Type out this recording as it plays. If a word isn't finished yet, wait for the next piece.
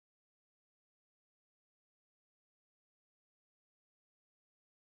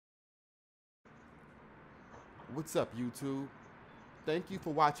What's up, YouTube? Thank you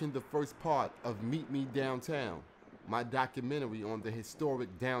for watching the first part of Meet Me Downtown, my documentary on the historic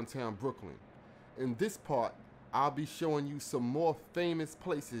downtown Brooklyn. In this part, I'll be showing you some more famous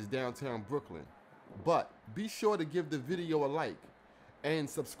places downtown Brooklyn. But be sure to give the video a like and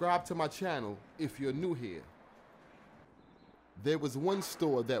subscribe to my channel if you're new here. There was one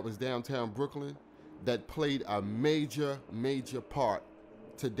store that was downtown Brooklyn that played a major part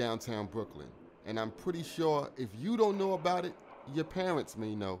to downtown Brooklyn. And I'm pretty sure if you don't know about it, your parents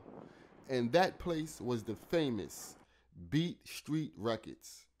may know. And that place was the famous Beat Street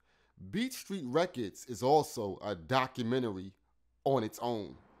Records. Beat Street Records is also a documentary on its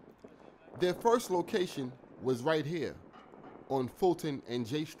own. Their first location was right here on Fulton and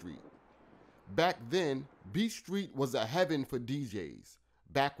J Street. Back then, Beat Street was a heaven for DJs,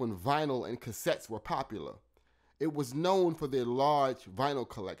 back when vinyl and cassettes were popular. It was known for their large vinyl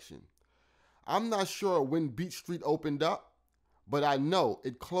collection. I'm not sure when Beat Street opened up, but I know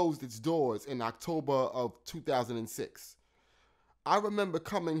it closed its doors in October of 2006. I remember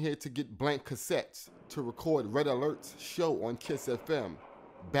coming here to get blank cassettes to record Red Alert's show on Kiss FM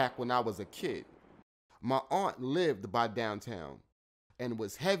back when I was a kid. My aunt lived by downtown and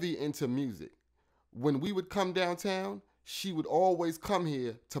was heavy into music. When we would come downtown, she would always come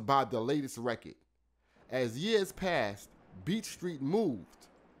here to buy the latest record. As years passed, Beat Street moved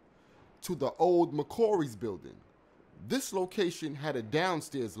to the old McCory's building. This location had a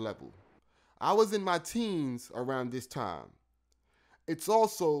downstairs level. I was in my teens around this time. It's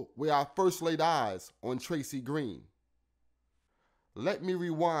also where I first laid eyes on Tracy Green. Let me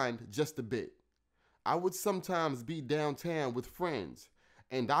rewind just a bit. I would sometimes be downtown with friends,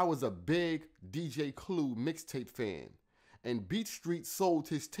 and I was a big DJ Clue mixtape fan, and Beat Street sold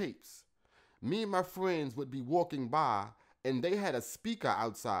his tapes. Me and my friends would be walking by, and they had a speaker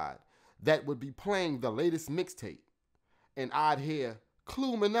outside that would be playing the latest mixtape. And I'd hear,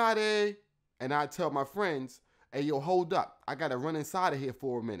 Cluminati, and I'd tell my friends, hey, yo, hold up, I gotta run inside of here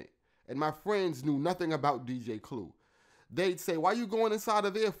for a minute. And my friends knew nothing about DJ Clue. They'd say, why you going inside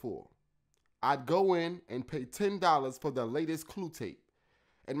of there for? I'd go in and pay $10 for the latest Clue tape.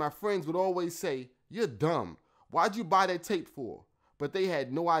 And my friends would always say, you're dumb, why'd you buy that tape for? But they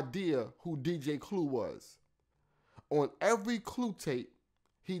had no idea who DJ Clue was. On every Clue tape,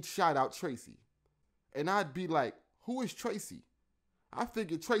 he'd shout out Tracy. And I'd be like, who is Tracy? I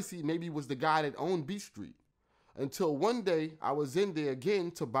figured Tracy maybe was the guy that owned Beat Street. Until one day, I was in there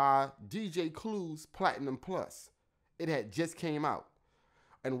again to buy DJ Clue's Platinum Plus. It had just came out.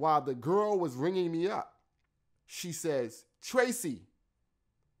 And while the girl was ringing me up, she says, Tracy.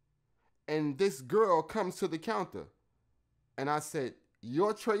 And this girl comes to the counter. And I said,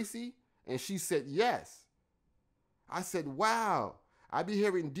 you're Tracy? And she said, yes. I said, wow, I be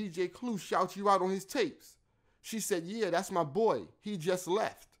hearing DJ Clue shout you out on his tapes. She said, yeah, that's my boy. He just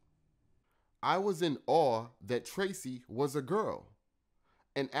left. I was in awe that Tracy was a girl.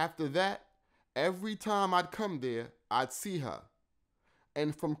 And after that, every time I'd come there, I'd see her.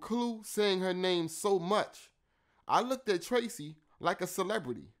 And from Clue saying her name so much, I looked at Tracy like a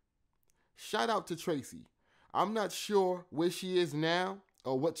celebrity. Shout out to Tracy. I'm not sure where she is now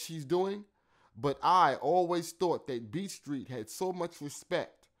or what she's doing, but I always thought that Beat Street had so much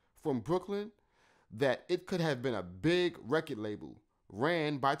respect from Brooklyn that it could have been a big record label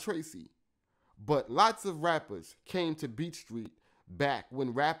ran by Tracy. But lots of rappers came to Beat Street back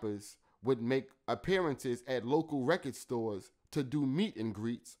when rappers would make appearances at local record stores to do meet and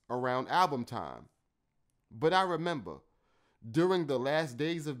greets around album time. But I remember, during the last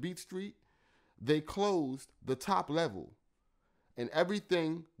days of Beat Street, they closed the top level and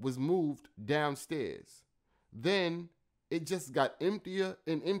everything was moved downstairs. Then it just got emptier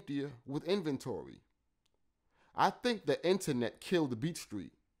and emptier with inventory. I think the internet killed Beat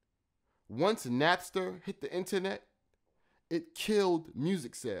Street. Once Napster hit the internet, it killed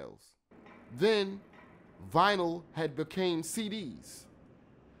music sales. Then vinyl had became CDs,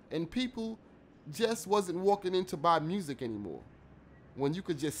 and people just wasn't walking in to buy music anymore when you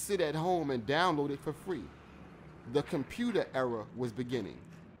could just sit at home and download it for free. The computer era was beginning.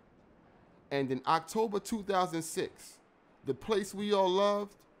 And in October 2006, the place we all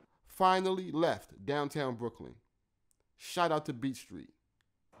loved finally left downtown Brooklyn. Shout out to Beat Street.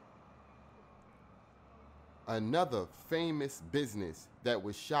 Another famous business that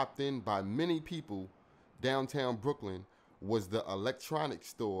was shopped in by many people downtown Brooklyn was the electronics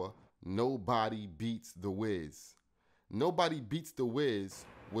store Nobody Beats the Wiz. Nobody Beats the Wiz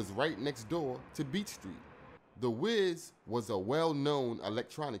was right next door to Beat Street. The Wiz was a well-known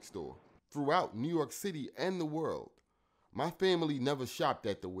electronics store throughout New York City and the world. My family never shopped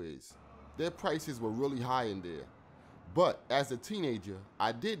at the Wiz. their prices were really high in there. But as a teenager,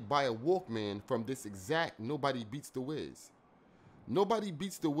 I did buy a Walkman from this exact Nobody Beats the Wiz. Nobody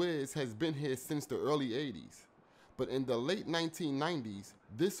Beats the Wiz has been here since the early 80s. But in the late 1990s,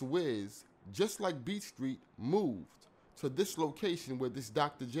 this Wiz, just like Beat Street, moved to this location where this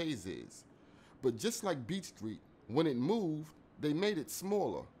Dr. J's is. But just like Beat Street, when it moved, they made it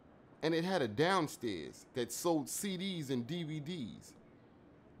smaller. And it had a downstairs that sold CDs and DVDs.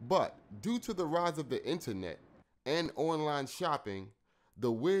 But due to the rise of the internet and online shopping,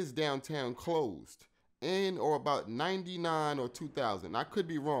 the Wiz downtown closed in or about 99 or 2000. I could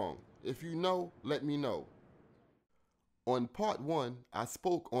be wrong. If you know, let me know. On part 1, I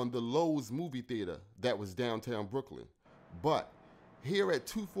spoke on the Lowe's movie theater that was downtown Brooklyn. But here at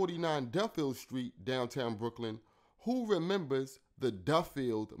 249 Duffield Street, downtown Brooklyn, who remembers the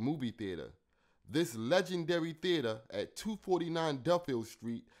Duffield movie theater? This legendary theater at 249 Duffield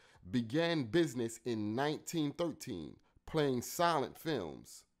Street began business in 1913, playing silent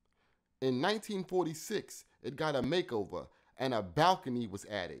films. In 1946, it got a makeover and a balcony was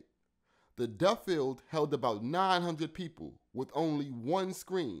added. The Duffield held about 900 people with only one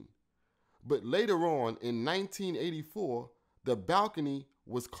screen. But later on, in 1984, the balcony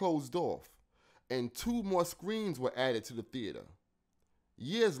was closed off and 2 more screens were added to the theater.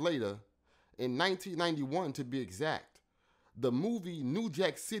 Years later, in 1991 to be exact, the movie New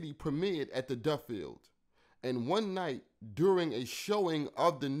Jack City premiered at the Duffield. And one night, during a showing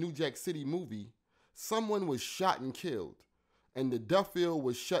of the New Jack City movie, someone was shot and killed, and the Duffield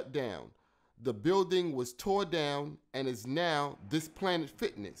was shut down. The building was tore down and is now This Planet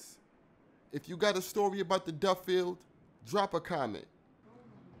Fitness. If you got a story about the Duffield, drop a comment.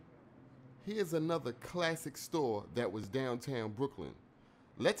 Here's another classic store that was downtown Brooklyn.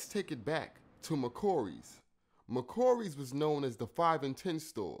 Let's take it back to McCory's. McCory's was known as the 5 and 10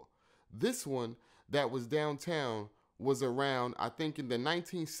 store. This one that was downtown was around, I think, in the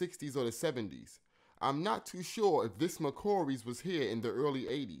 1960s or the 70s. I'm not too sure if this McCory's was here in the early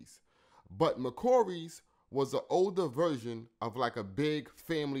 80s. But McCory's was an older version of like a big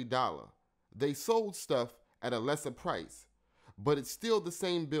Family Dollar. They sold stuff at a lesser price, but it's still the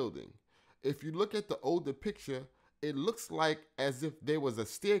same building. If you look at the older picture, it looks like as if there was a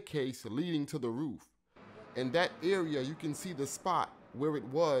staircase leading to the roof. In that area, you can see the spot where it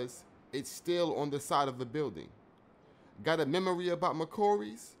was. It's still on the side of the building. Got a memory about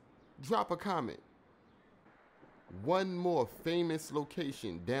McCory's? Drop a comment. One more famous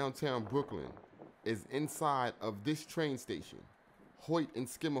location downtown Brooklyn is inside of this train station, Hoyt and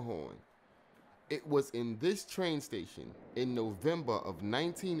Schermerhorn. It was in this train station in November of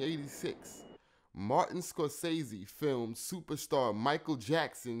 1986, Martin Scorsese filmed superstar Michael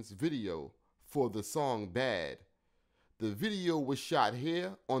Jackson's video for the song Bad. The video was shot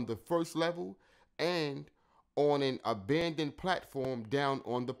here on the first level and on an abandoned platform down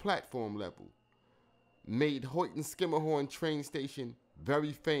on the platform level. Made Hoyt and Schermerhorn train station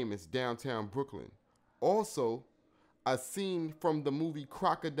very famous downtown Brooklyn. Also, a scene from the movie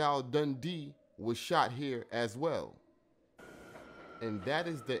Crocodile Dundee was shot here as well. And that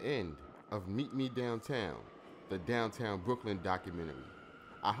is the end of Meet Me Downtown, the Downtown Brooklyn documentary.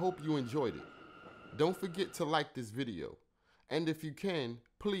 I hope you enjoyed it. Don't forget to like this video. And if you can,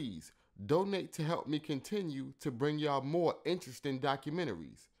 please donate to help me continue to bring y'all more interesting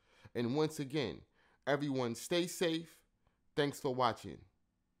documentaries. And once again, everyone stay safe. Thanks for watching.